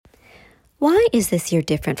Why is this year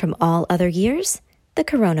different from all other years? The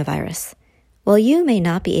coronavirus. While you may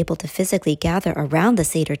not be able to physically gather around the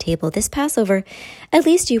Seder table this Passover, at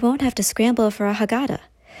least you won't have to scramble for a Haggadah.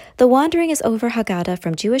 The Wandering is Over Haggadah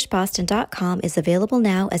from JewishBoston.com is available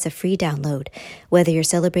now as a free download, whether you're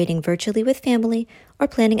celebrating virtually with family or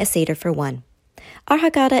planning a Seder for one. Our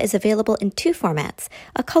Haggadah is available in two formats,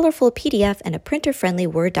 a colorful PDF and a printer-friendly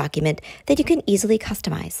Word document that you can easily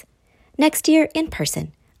customize. Next year, in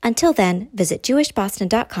person. Until then, visit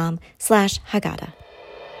JewishBoston.com/Haggadah.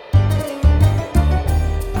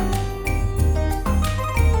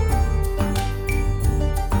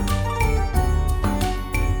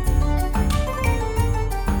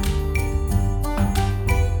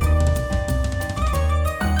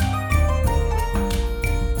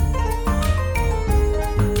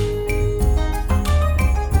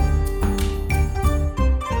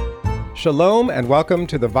 Shalom and welcome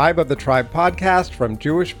to the Vibe of the Tribe podcast from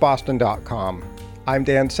JewishBoston.com. I'm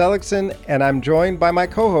Dan Seligson and I'm joined by my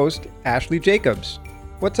co-host, Ashley Jacobs.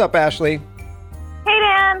 What's up, Ashley? Hey,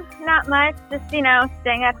 Dan. Not much. Just, staying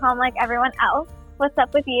at home like everyone else. What's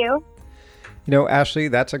up with you? Ashley,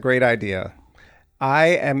 that's a great idea. I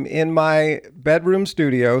am in my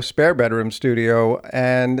spare bedroom studio,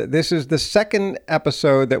 and this is the second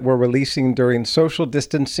episode that we're releasing during social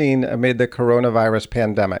distancing amid the coronavirus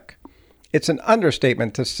pandemic. It's an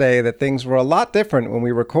understatement to say that things were a lot different when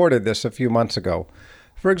we recorded this a few months ago.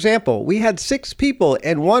 For example, we had 6 people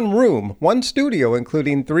in one room, one studio,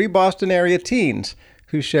 including 3 Boston area teens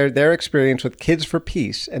who shared their experience with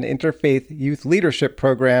Kids4Peace, an interfaith youth leadership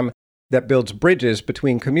program that builds bridges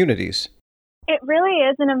between communities. It really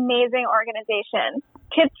is an amazing organization.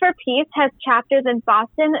 Kids4Peace has chapters in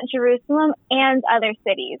Boston, Jerusalem, and other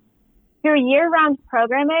cities. Through year-round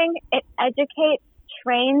programming, it educates,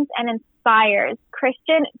 trains, and inspires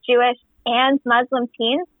Christian, Jewish, and Muslim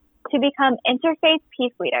teens to become interfaith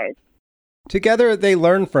peace leaders. Together, they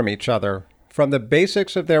learn from each other, from the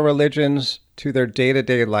basics of their religions to their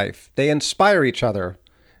day-to-day life. They inspire each other,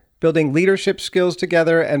 building leadership skills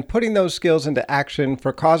together and putting those skills into action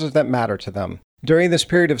for causes that matter to them. During this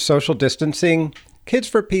period of social distancing,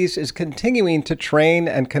 Kids4Peace is continuing to train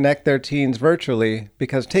and connect their teens virtually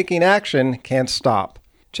because taking action can't stop.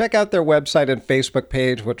 Check out their website and Facebook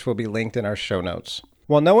page, which will be linked in our show notes.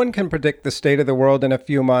 While no one can predict the state of the world in a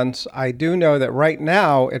few months, I do know that right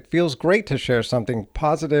now it feels great to share something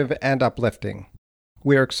positive and uplifting.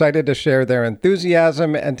 We are excited to share their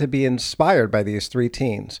enthusiasm and to be inspired by these 3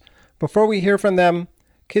 teens. Before we hear from them,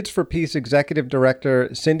 Kids4Peace Executive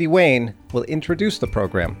Director Cindy Wayne will introduce the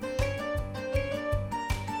program.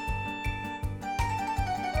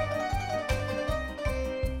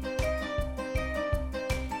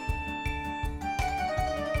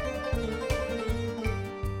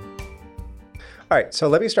 All right, so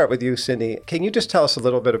let me start with you, Cindy. Can you just tell us a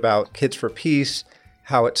little bit about Kids4Peace,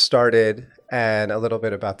 how it started, and a little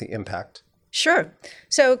bit about the impact? Sure.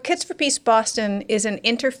 So Kids4Peace Boston is an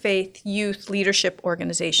interfaith youth leadership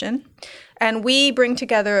organization, and we bring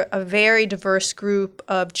together a very diverse group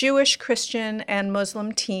of Jewish, Christian, and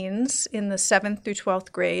Muslim teens in the 7th through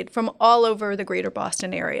 12th grade from all over the greater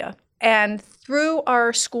Boston area. And through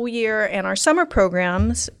our school year and our summer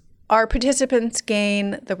programs, our participants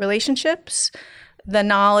gain the relationships, the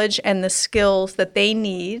knowledge, and the skills that they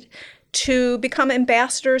need to become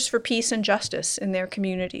ambassadors for peace and justice in their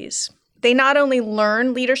communities. They not only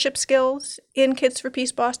learn leadership skills in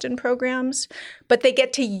Kids4Peace Boston programs, but they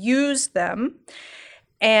get to use them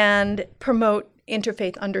and promote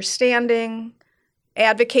interfaith understanding,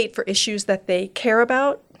 advocate for issues that they care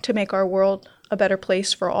about to make our world a better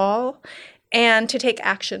place for all, and to take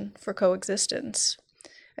action for coexistence.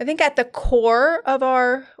 I think at the core of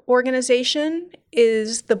our organization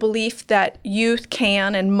is the belief that youth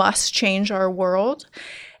can and must change our world,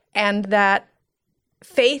 and that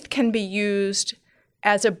faith can be used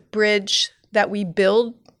as a bridge that we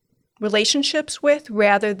build relationships with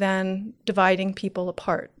rather than dividing people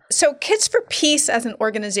apart. So Kids4Peace as an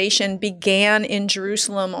organization began in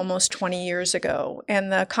Jerusalem almost 20 years ago,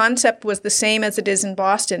 and the concept was the same as it is in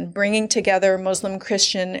Boston, bringing together Muslim,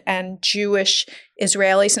 Christian, and Jewish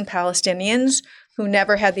Israelis and Palestinians who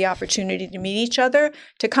never had the opportunity to meet each other,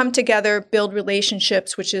 to come together, build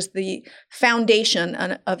relationships, which is the foundation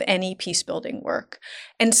of any peace-building work.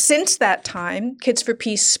 And since that time,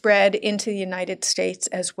 Kids4Peace spread into the United States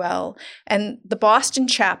as well. And the Boston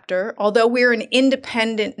chapter, although we're an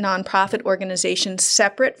independent nonprofit organization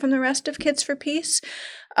separate from the rest of Kids4Peace,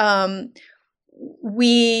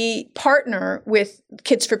 we partner with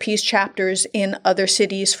Kids4Peace chapters in other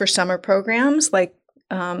cities for summer programs, like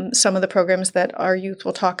some of the programs that our youth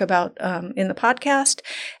will talk about in the podcast.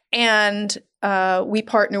 And we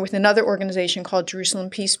partner with another organization called Jerusalem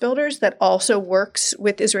Peace Builders that also works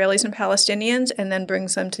with Israelis and Palestinians and then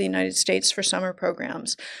brings them to the United States for summer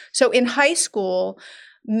programs. So in high school,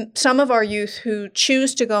 some of our youth who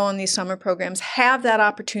choose to go on these summer programs have that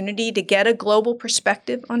opportunity to get a global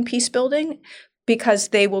perspective on peace building because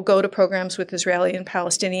they will go to programs with Israeli and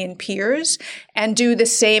Palestinian peers and do the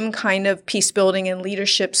same kind of peace building and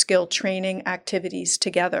leadership skill training activities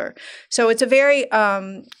together. So it's a very,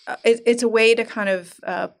 it's a way to kind of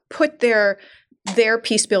put their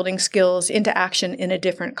peace building skills into action in a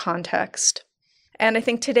different context. And I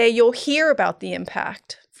think today you'll hear about the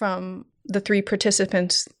impact from the three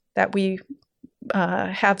participants that we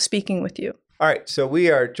have speaking with you. All right, so we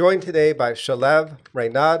are joined today by Shalev,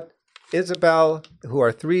 Reynad, Isabel, who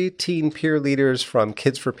are three teen peer leaders from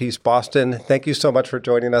Kids4Peace Boston. Thank you so much for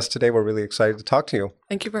joining us today. We're really excited to talk to you.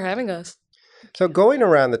 Thank you for having us. So going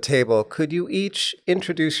around the table, could you each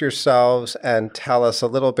introduce yourselves and tell us a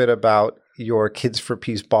little bit about your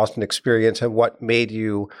Kids4Peace Boston experience and what made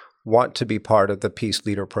you want to be part of the Peace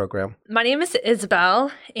Leader Program? My name is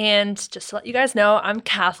Isabel, and just to let you guys know, I'm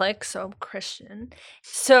Catholic, so I'm Christian.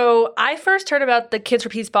 So I first heard about the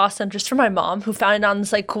Kids4Peace Boston just from my mom, who found it on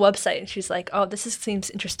this cool website, and she's like, "Oh,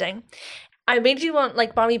 seems interesting." I made you want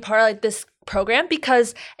to be part of this program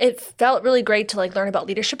because it felt really great to learn about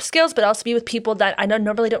leadership skills, but also be with people that I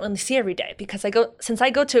normally don't really see every day. Because since I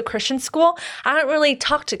go to a Christian school, I don't really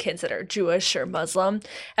talk to kids that are Jewish or Muslim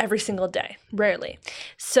every single day, rarely.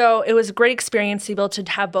 So it was a great experience to be able to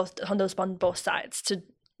have both on both sides, to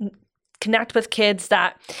connect with kids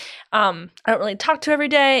that I don't really talk to every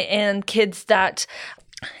day, and kids that,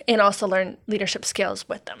 and also learn leadership skills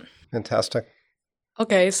with them. Fantastic.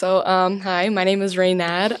 Okay, so hi, my name is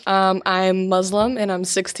Reynad. I'm Muslim and I'm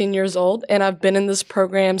 16 years old, and I've been in this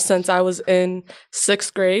program since I was in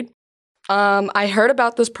 6th grade. I heard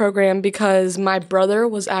about this program because my brother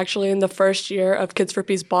was actually in the first year of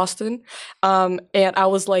Kids4Peace Boston, and I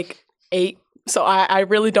was 8. So I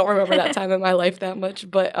really don't remember that time in my life that much.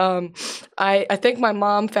 But I think my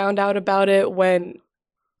mom found out about it when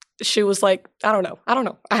she was I don't know.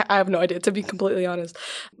 I have no idea, to be completely honest.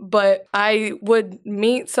 But I would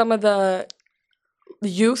meet some of the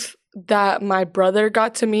youth that my brother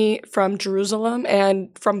got to meet from Jerusalem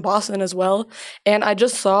and from Boston as well. And I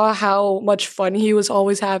just saw how much fun he was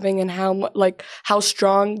always having and how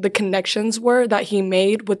strong the connections were that he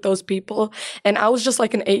made with those people. And I was just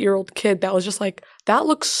an 8-year-old kid that was just that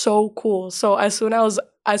looks so cool. So as soon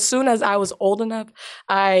as I was old enough,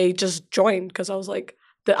 I just joined because I was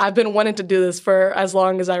I've been wanting to do this for as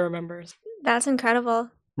long as I remember. That's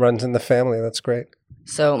incredible. Runs in the family. That's great.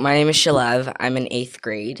 So my name is Shalev. I'm in 8th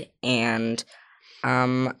grade, and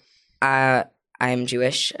I'm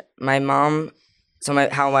Jewish. My mom.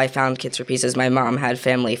 How I found Kids4Peace is my mom had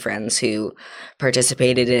family friends who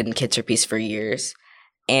participated in Kids4Peace for years,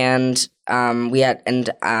 and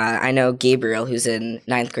I know Gabriel, who's in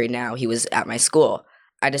 9th grade now. He was at my school.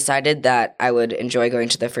 I decided that I would enjoy going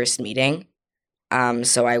to the first meeting.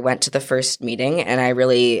 So I went to the first meeting and I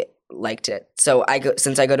really liked it. So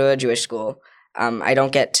since I go to a Jewish school, I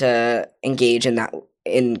don't get to engage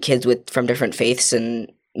in kids from different faiths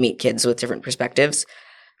and meet kids with different perspectives.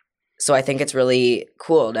 So I think it's really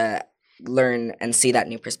cool to learn and see that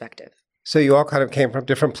new perspective. So you all kind of came from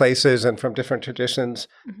different places and from different traditions.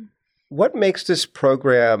 Mm-hmm. What makes this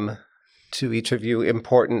program to each of you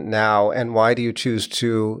important now, and why do you choose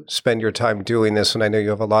to spend your time doing this? And I know you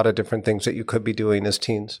have a lot of different things that you could be doing as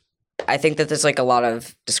teens. I think that there's a lot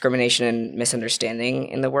of discrimination and misunderstanding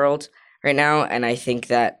in the world right now. And I think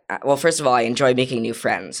that, first of all, I enjoy making new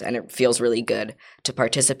friends, and it feels really good to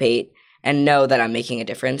participate and know that I'm making a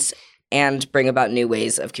difference and bring about new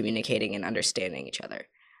ways of communicating and understanding each other.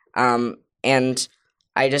 And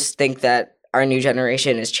I just think that our new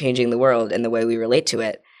generation is changing the world and the way we relate to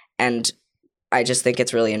it. And I just think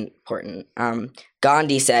it's really important.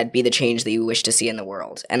 Gandhi said, "Be the change that you wish to see in the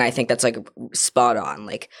world." And I think that's spot on.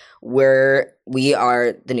 We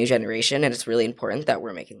are the new generation, and it's really important that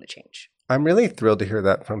we're making the change. I'm really thrilled to hear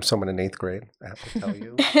that from someone in 8th grade, I have to tell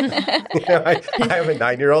you. I have a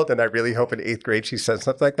 9-year-old, and I really hope in 8th grade she says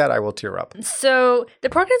something like that. I will tear up. So the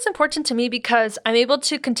program is important to me because I'm able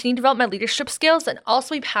to continue to develop my leadership skills and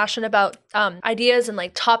also be passionate about ideas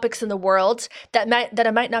and topics in the world that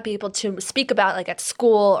I might not be able to speak about at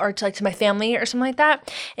school or to my family or something like that.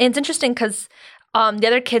 And it's interesting because the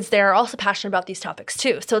other kids there are also passionate about these topics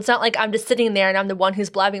too. So it's not like I'm just sitting there and I'm the one who's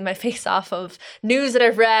blabbing my face off of news that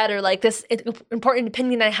I've read or like this important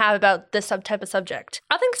opinion I have about this type of subject.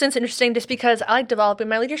 I think it's interesting just because I like developing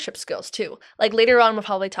my leadership skills too. Like later on, we'll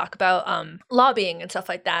probably talk about lobbying and stuff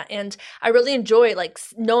like that. And I really enjoy like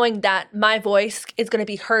knowing that my voice is going to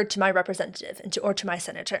be heard to my representative or to my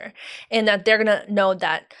senator, and that they're going to know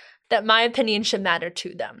that my opinion should matter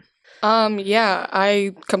to them. Yeah,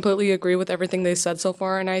 I completely agree with everything they said so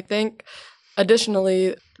far. And I think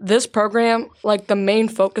additionally, this program, like the main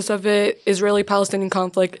focus of it is really Palestinian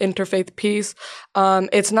conflict, interfaith peace.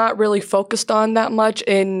 It's not really focused on that much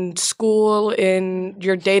in school, in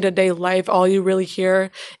your day-to-day life. All you really hear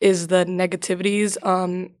is the negativities,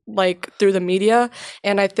 like through the media.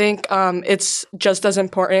 And I think it's just as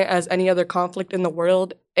important as any other conflict in the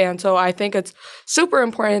world. And so I think it's super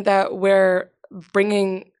important that we're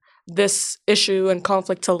bringing this issue and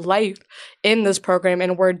conflict to life in this program,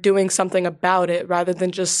 and we're doing something about it rather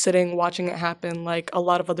than just sitting watching it happen like a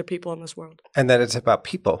lot of other people in this world. And that it's about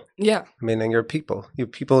people. Yeah. I mean, and you're people. You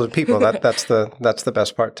people are people. That's the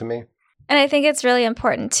best part to me. And I think it's really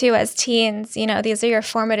important too as teens, these are your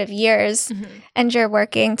formative years and you're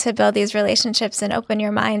working to build these relationships and open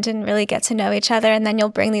your mind and really get to know each other. And then you'll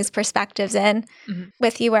bring these perspectives in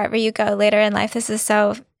with you wherever you go later in life. This is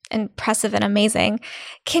so impressive and amazing.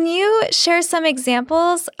 Can you share some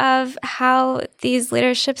examples of how these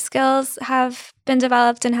leadership skills have been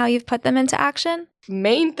developed and how you've put them into action?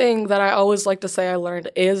 Main thing that I always like to say I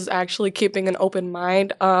learned is actually keeping an open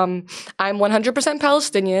mind. I'm 100%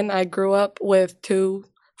 Palestinian. I grew up with two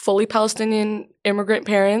fully Palestinian immigrant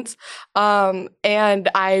parents, and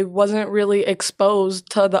I wasn't really exposed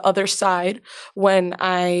to the other side when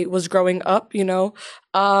I was growing up,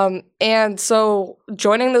 and so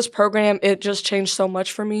joining this program, it just changed so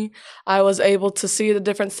much for me. I was able to see the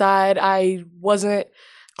different side. I wasn't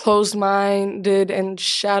closed-minded and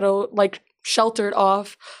sheltered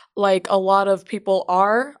off like a lot of people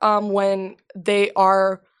are when they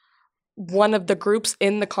are one of the groups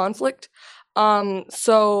in the conflict.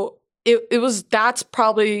 So that's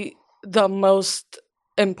probably the most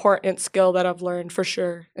important skill that I've learned for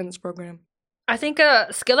sure in this program. I think a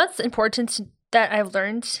skill that's important that I've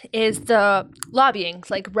learned is the lobbying,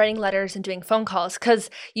 like writing letters and doing phone calls. Because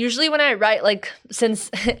usually when I write, like, since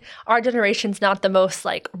our generation's not the most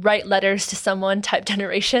like write letters to someone type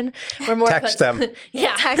generation, we're more text them.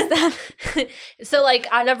 Yeah, Text them. So like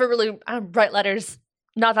I write letters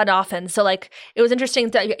not that often. So like it was interesting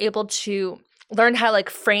that you're able to learn how to like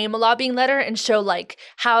frame a lobbying letter and show like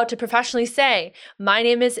how to professionally say, my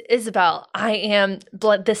name is Isabel, I am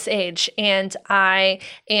this age, and I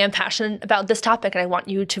am passionate about this topic, and I want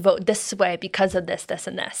you to vote this way because of this, this,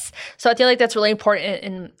 and this. So I feel like that's really important,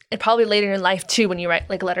 and probably later in life too, when you write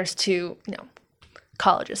like letters to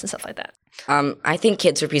colleges and stuff like that. I think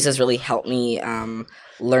Kids4Peace has really helped me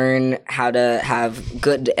learn how to have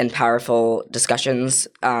good and powerful discussions,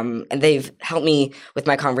 and they've helped me with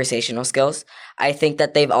my conversational skills. I think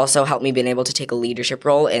that they've also helped me being able to take a leadership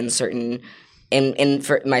role in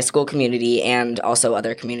for my school community and also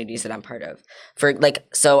other communities that I'm part of.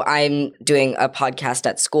 So I'm doing a podcast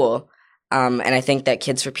at school, and I think that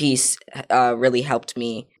Kids4Peace really helped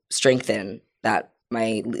me strengthen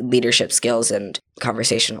my leadership skills and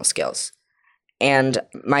conversational skills. And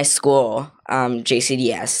my school,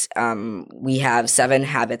 JCDS, we have 7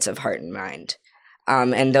 habits of heart and mind,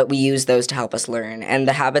 and that we use those to help us learn. And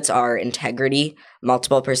the habits are integrity,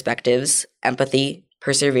 multiple perspectives, empathy,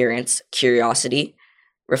 perseverance, curiosity,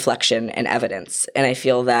 reflection, and evidence. And I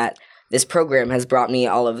feel that this program has brought me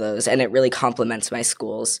all of those, and it really complements my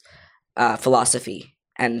school's philosophy.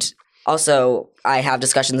 And also, I have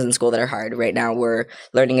discussions in school that are hard. Right now, we're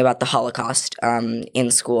learning about the Holocaust in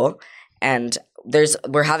school, and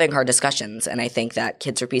we're having hard discussions, and I think that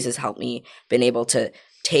Kids4Peace has helped me been able to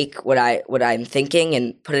take what I'm thinking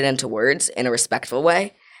and put it into words in a respectful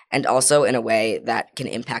way, and also in a way that can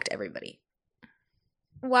impact everybody.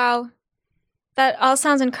 Wow. That all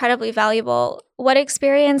sounds incredibly valuable. What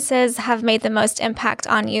experiences have made the most impact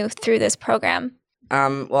on you through this program?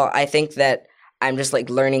 Well, I think that I'm just like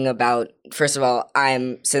learning about, first of all,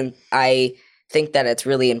 since I think that it's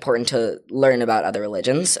really important to learn about other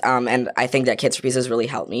religions, and I think that Kids4Peace has really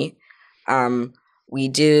helped me. We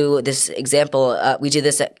do this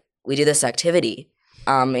activity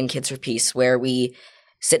in Kids4Peace where we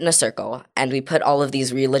sit in a circle and we put all of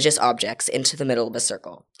these religious objects into the middle of a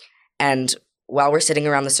circle. And while we're sitting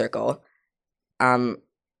around the circle,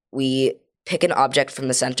 we pick an object from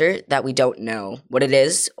the center that we don't know what it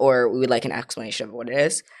is, or we would like an explanation of what it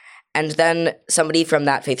is. And then somebody from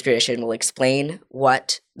that faith tradition will explain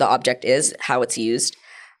what the object is, how it's used.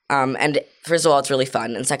 And first of all, it's really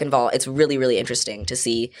fun. And second of all, it's really, really interesting to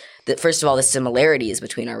see that, first of all, the similarities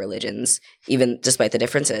between our religions, even despite the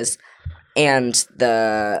differences. And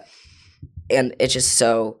it's just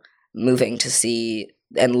so moving to see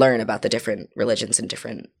and learn about the different religions and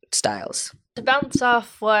different styles. To bounce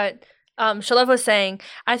off what Shalev was saying,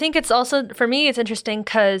 I think it's also, for me, it's interesting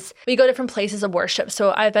because we go different places of worship.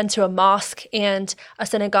 So I've been to a mosque and a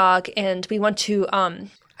synagogue, and we went to,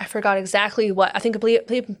 I forgot exactly what, I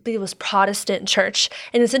believe it was Protestant church.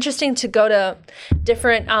 And it's interesting to go to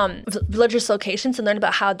different religious locations and learn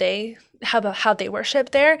about how they worship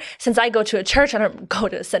there. Since I go to a church, I don't go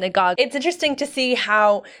to a synagogue. It's interesting to see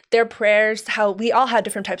how their prayers, how we all have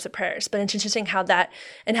different types of prayers, but it's interesting how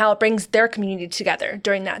it brings their community together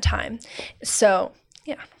during that time. So,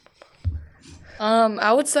 yeah.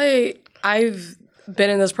 I would say I've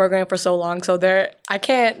been in this program for so long, so I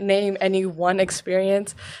can't name any one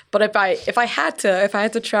experience, but if I had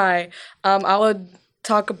to try, I would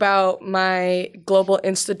talk about my Global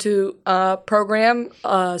Institute program,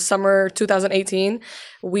 summer 2018.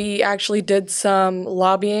 We actually did some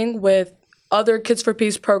lobbying with other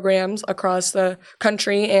Kids4Peace programs across the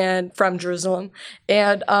country and from Jerusalem.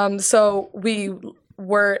 And so we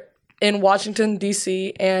were in Washington,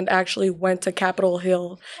 D.C., and actually went to Capitol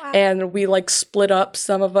Hill. Wow. And we split up.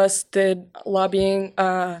 Some of us did lobbying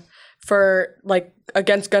for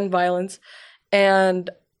against gun violence, and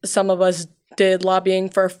some of us did lobbying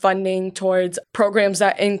for funding towards programs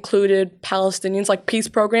that included Palestinians, like peace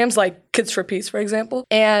programs, like Kids4Peace, for example.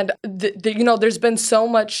 And there's been so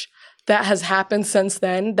much that has happened since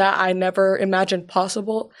then that I never imagined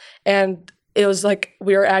possible. And it was like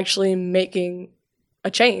we were actually making a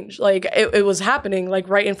change. It was happening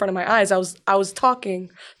right in front of my eyes. I was talking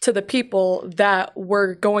to the people that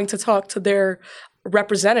were going to talk to their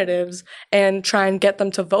representatives and try and get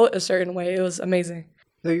them to vote a certain way. It was amazing.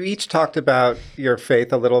 So you each talked about your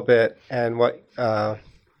faith a little bit and what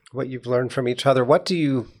you've learned from each other. What do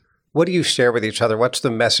you share with each other? What's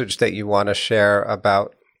the message that you want to share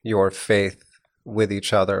about your faith with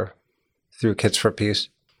each other through Kids4Peace?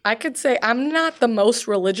 I could say I'm not the most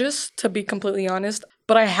religious, to be completely honest,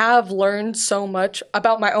 but I have learned so much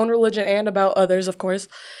about my own religion and about others, of course.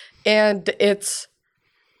 And it's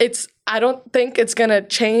I don't think it's gonna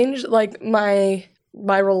change my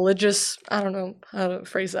religious, I don't know how to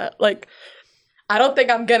phrase that. I don't think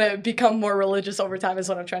I'm gonna become more religious over time is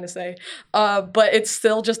what I'm trying to say. But it's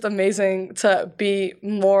still just amazing to be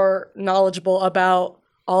more knowledgeable about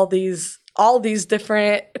all these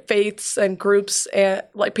different faiths and groups and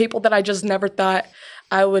people that I just never thought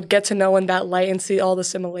I would get to know in that light and see all the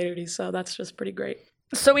similarities. So that's just pretty great.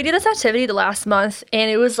 So we did this activity the last month,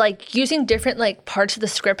 and it was using different parts of the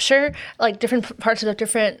scripture, different parts of the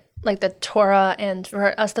different the Torah and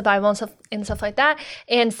for us the Bible and stuff like that,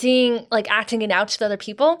 and seeing acting it out to the other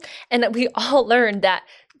people, and that we all learned that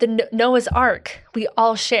the Noah's Ark we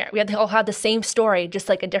all share. We all had the same story, just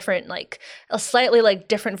a different a slightly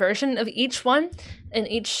different version of each one in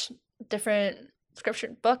each different scripture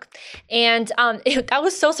book, and that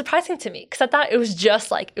was so surprising to me because I thought it was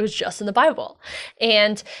just in the Bible,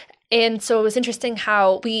 and so it was interesting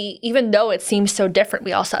how we, even though it seems so different,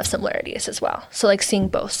 we also have similarities as well. So seeing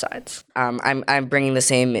both sides. I'm bringing the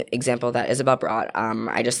same example that Isabel brought.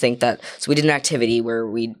 I just think that, so we did an activity where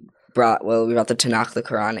we brought the Tanakh, the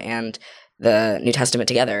Quran, and the New Testament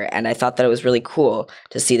together. And I thought that it was really cool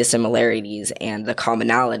to see the similarities and the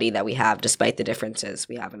commonality that we have despite the differences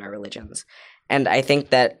we have in our religions. And I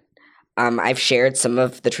think that I've shared some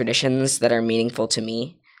of the traditions that are meaningful to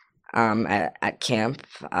me at camp.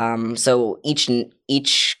 So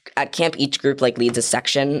at camp, each group leads a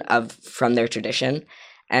section from their tradition.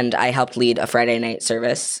 And I helped lead a Friday night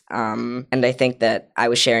service. And I think that I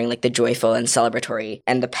was sharing the joyful and celebratory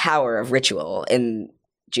and the power of ritual in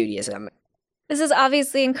Judaism. This is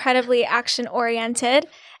obviously incredibly action-oriented.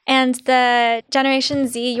 And the Generation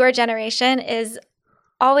Z, your generation, is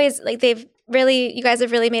always you guys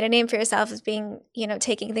have really made a name for yourself as being,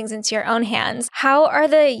 taking things into your own hands. How are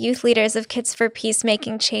the youth leaders of Kids4Peace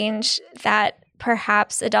making change that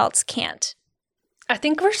perhaps adults can't? I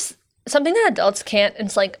think something that adults can't, and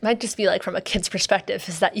it's like might just be like from a kid's perspective,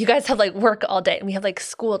 is that you guys have like work all day and we have like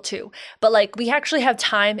school too, but like we actually have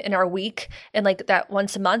time in our week and like that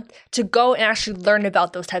once a month to go and actually learn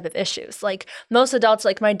about those type of issues. Like most adults,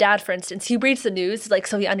 like my dad for instance, he reads the news like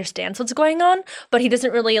so he understands what's going on, but he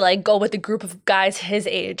doesn't really like go with a group of guys his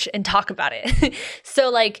age and talk about it. So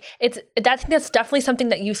like I think that's definitely something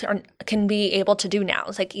that youth can be able to do now.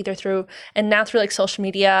 It's like either through like social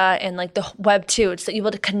media and like the web too. It's that you're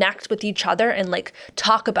able to connect with each other and like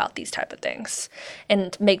talk about these type of things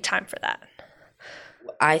and make time for that.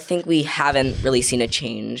 I think we haven't really seen a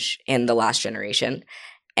change in the last generation,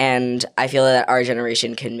 and I feel that our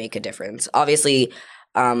generation can make a difference. Obviously,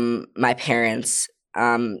 my parents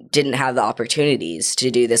didn't have the opportunities to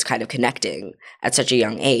do this kind of connecting at such a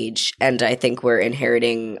young age, and I think we're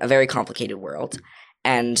inheriting a very complicated world,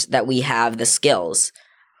 and that we have the skills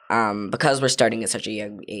because we're starting at such a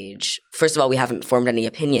young age. First of all, we haven't formed any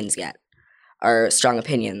opinions yet, or strong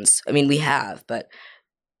opinions. I mean, we have, but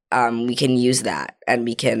we can use that, and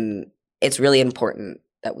it's really important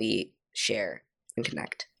that we share and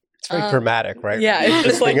connect. It's very dramatic, right? Yeah, it's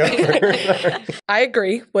just like I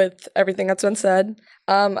agree with everything that's been said.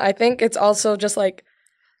 I think it's also just like,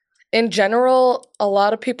 in general, a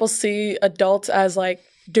lot of people see adults as like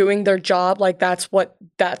doing their job, like that's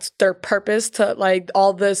their purpose, to like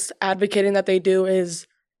all this advocating that they do is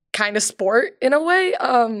kind of sport in a way.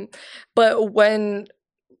 But when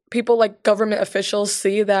people like government officials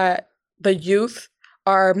see that the youth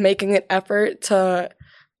are making an effort to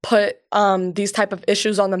put these type of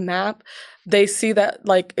issues on the map, they see that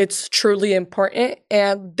like it's truly important,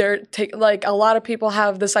 and like a lot of people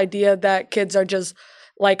have this idea that kids are just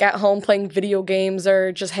like at home playing video games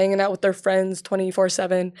or just hanging out with their friends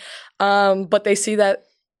 24/7. But they see that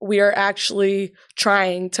we are actually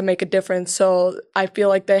trying to make a difference. So I feel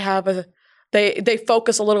like they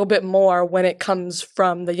focus a little bit more when it comes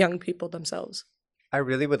from the young people themselves. I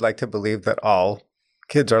really would like to believe that all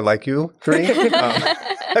kids are like you three.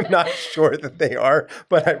 I'm not sure that they are,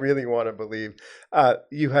 but I really want to believe.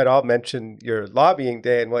 You had all mentioned your lobbying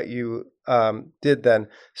day and what you did then.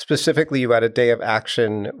 Specifically, you had a day of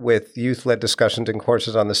action with youth-led discussions and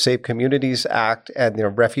courses on the Safe Communities Act and the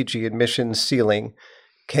refugee admissions ceiling.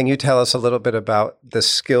 Can you tell us a little bit about the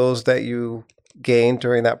skills that you gained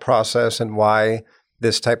during that process and why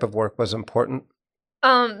this type of work was important?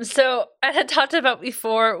 So I had talked about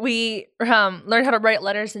before, we learned how to write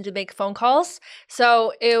letters and to make phone calls.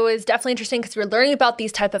 So it was definitely interesting because we were learning about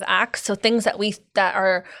these type of acts. So things that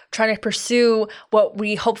are trying to pursue what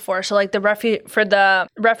we hope for. So like for the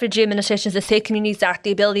Refugee Administration's the Safe Communities Act,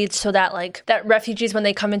 the ability so that like that refugees, when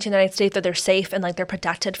they come into the United States, that they're safe and like they're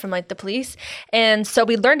protected from like the police. And so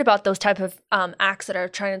we learned about those type of acts that are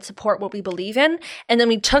trying to support what we believe in. And then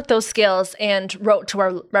we took those skills and wrote to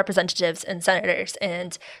our representatives and senators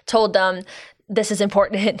and told them, this is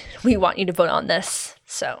important. We want you to vote on this.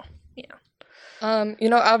 So, yeah.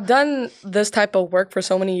 I've done this type of work for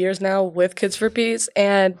so many years now with Kids4Peace,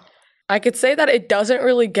 and I could say that it doesn't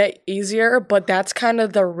really get easier, but that's kind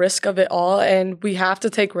of the risk of it all. And we have to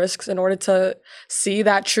take risks in order to see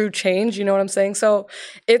that true change. You know what I'm saying? So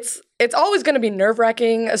it's always going to be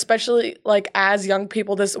nerve-wracking, especially like as young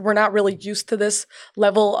people. We're not really used to this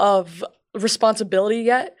level of responsibility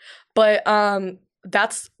yet, but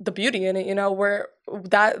that's the beauty in it, where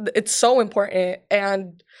that it's so important.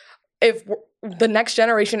 And if the next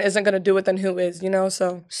generation isn't going to do it, then who is,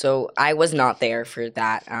 So I was not there for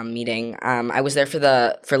that meeting. I was there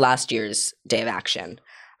for last year's Day of Action.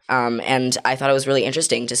 And I thought it was really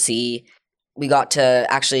interesting to see. We got to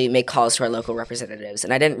actually make calls to our local representatives,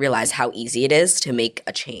 and I didn't realize how easy it is to make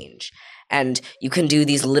a change. And you can do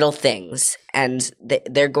these little things, and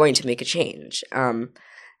they're going to make a change.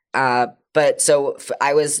 But so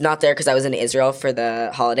I was not there because I was in Israel for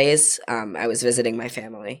the holidays. I was visiting my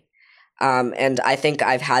family. And I think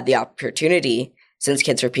I've had the opportunity since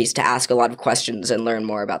Kids4Peace to ask a lot of questions and learn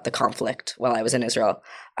more about the conflict while I was in Israel.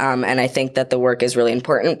 And I think that the work is really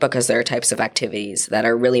important because there are types of activities that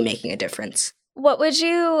are really making a difference. What would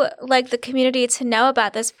you like the community to know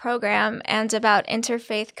about this program and about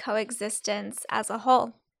interfaith coexistence as a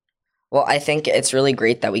whole? Well, I think it's really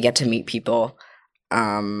great that we get to meet people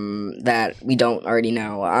that we don't already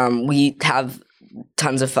know. We have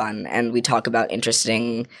tons of fun, and we talk about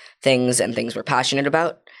interesting things and things we're passionate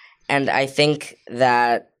about. And I think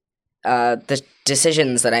that the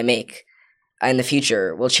decisions that I make in the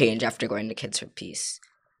future will change after going to Kids4Peace.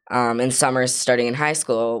 In summers, starting in high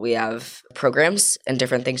school, we have programs and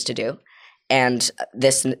different things to do. And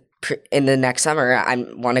this in the next summer, I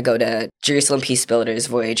want to go to Jerusalem Peace Builders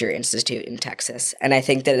Voyager Institute in Texas. And I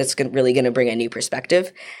think that it's really going to bring a new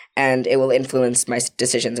perspective, and it will influence my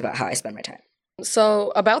decisions about how I spend my time.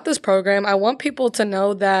 So about this program, I want people to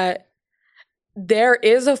know that there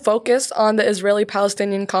is a focus on the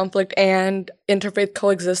Israeli-Palestinian conflict and interfaith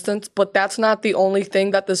coexistence, but that's not the only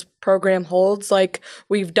thing that this program holds. Like,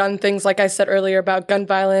 we've done things, like I said earlier, about gun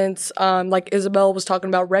violence. Like Isabel was talking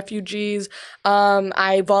about refugees.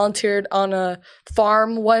 I volunteered on a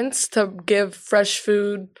farm once to give fresh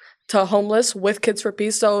food to homeless with Kids for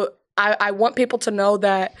Peace. So I want people to know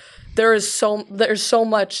that there's so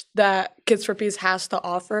much that Kids for Peace has to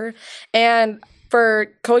offer. And for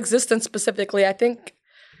coexistence specifically, I think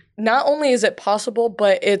not only is it possible,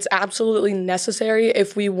 but it's absolutely necessary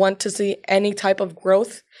if we want to see any type of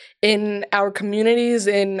growth in our communities,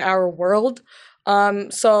 in our world.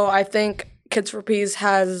 So I think Kids for Peace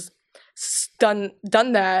has done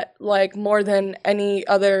that like more than any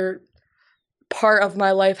other part of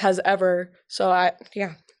my life has ever. So I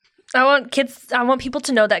want people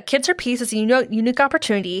to know that Kids for Peace is a unique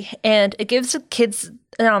opportunity, and it gives kids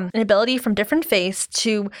an ability from different faiths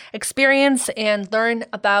to experience and learn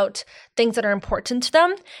about things that are important to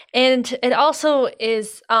them. And it also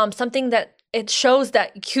is something that it shows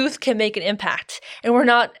that youth can make an impact. And we're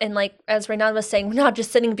not, and like as Reynad was saying, we're not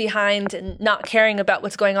just sitting behind and not caring about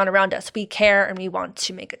what's going on around us. We care and we want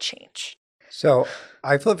to make a change. So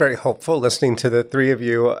I feel very hopeful listening to the three of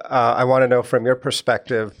you. I want to know from your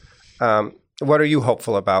perspective, what are you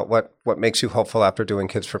hopeful about? What makes you hopeful after doing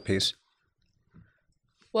Kids for Peace?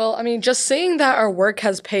 Well, I mean, just seeing that our work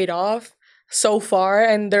has paid off so far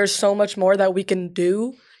and there's so much more that we can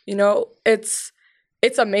do, it's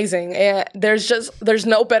amazing. And there's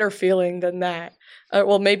no better feeling than that.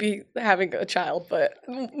 Well, maybe having a child, but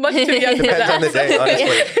much too young for that. Depends on the day,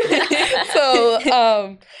 honestly.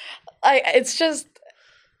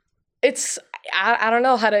 I don't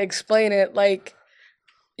know how to explain it. Like,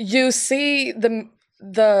 you see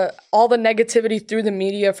all the negativity through the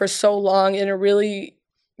media for so long, and it really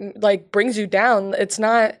like brings you down. It's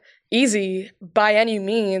not easy by any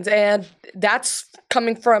means, and that's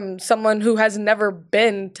coming from someone who has never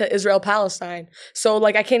been to Israel Palestine. So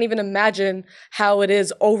like I can't even imagine how it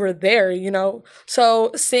is over there,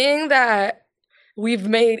 So seeing that we've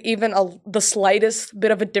made even the slightest bit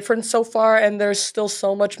of a difference so far, and there's still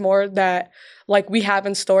so much more that like we have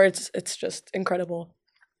in store, it's just incredible.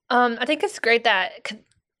 I think it's great that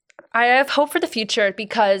I have hope for the future,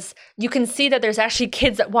 because you can see that there's actually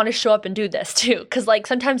kids that want to show up and do this too. Because like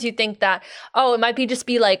sometimes you think that, it might just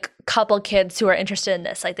be like a couple kids who are interested in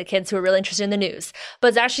this, like the kids who are really interested in the news. But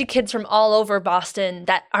it's actually kids from all over Boston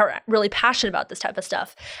that are really passionate about this type of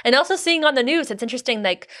stuff. And also seeing on the news, it's interesting,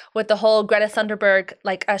 like with the whole Greta Thunberg,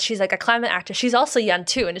 like she's like a climate activist. She's also young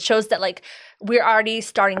too. And it shows that like we're already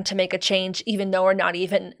starting to make a change, even though we're not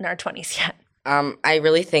even in our 20s yet. I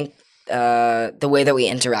really think the way that we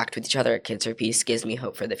interact with each other at Kids for Peace gives me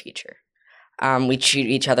hope for the future. We treat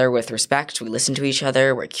each other with respect. We listen to each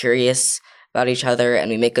other. We're curious about each other,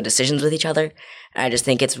 and we make good decisions with each other. And I just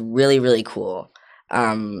think it's really, really cool.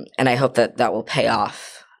 And I hope that will pay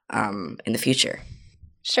off in the future.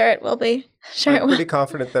 Sure, it will be. Sure, I'm pretty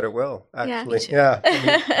confident that it will, actually. Yeah.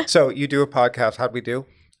 I mean, so you do a podcast. How'd we do?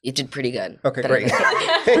 You did pretty good. Okay, great.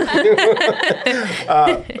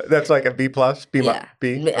 That's like a B plus, B? A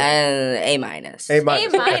minus. A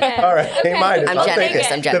minus. All right, okay. A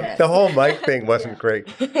minus. I'm generous. The whole mic thing wasn't great.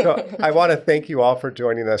 So I want to thank you all for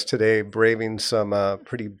joining us today, braving some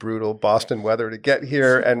pretty brutal Boston weather to get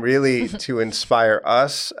here and really to inspire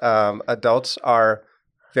us. Adults are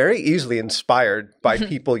very easily inspired by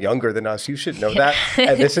people younger than us. You should know that.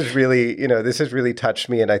 And this has really, this has really touched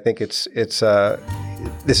me. And I think this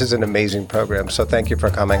is an amazing program. So thank you for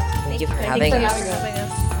coming. Thank you for having us.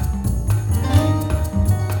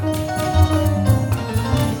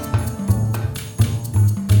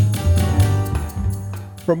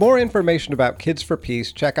 For more information about Kids for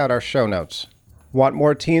Peace, check out our show notes. Want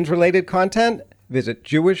more teens-related content? Visit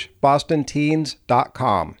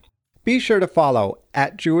jewishbostonteens.com. Be sure to follow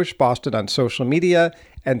 @JewishBoston on social media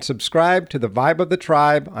and subscribe to The Vibe of the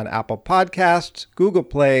Tribe on Apple Podcasts, Google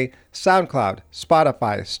Play, SoundCloud,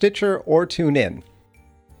 Spotify, Stitcher, or TuneIn.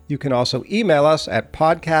 You can also email us at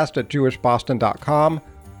podcast@jewishboston.com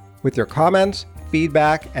with your comments,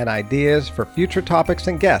 feedback, and ideas for future topics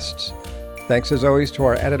and guests. Thanks as always to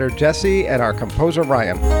our editor Jesse and our composer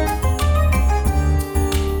Ryan.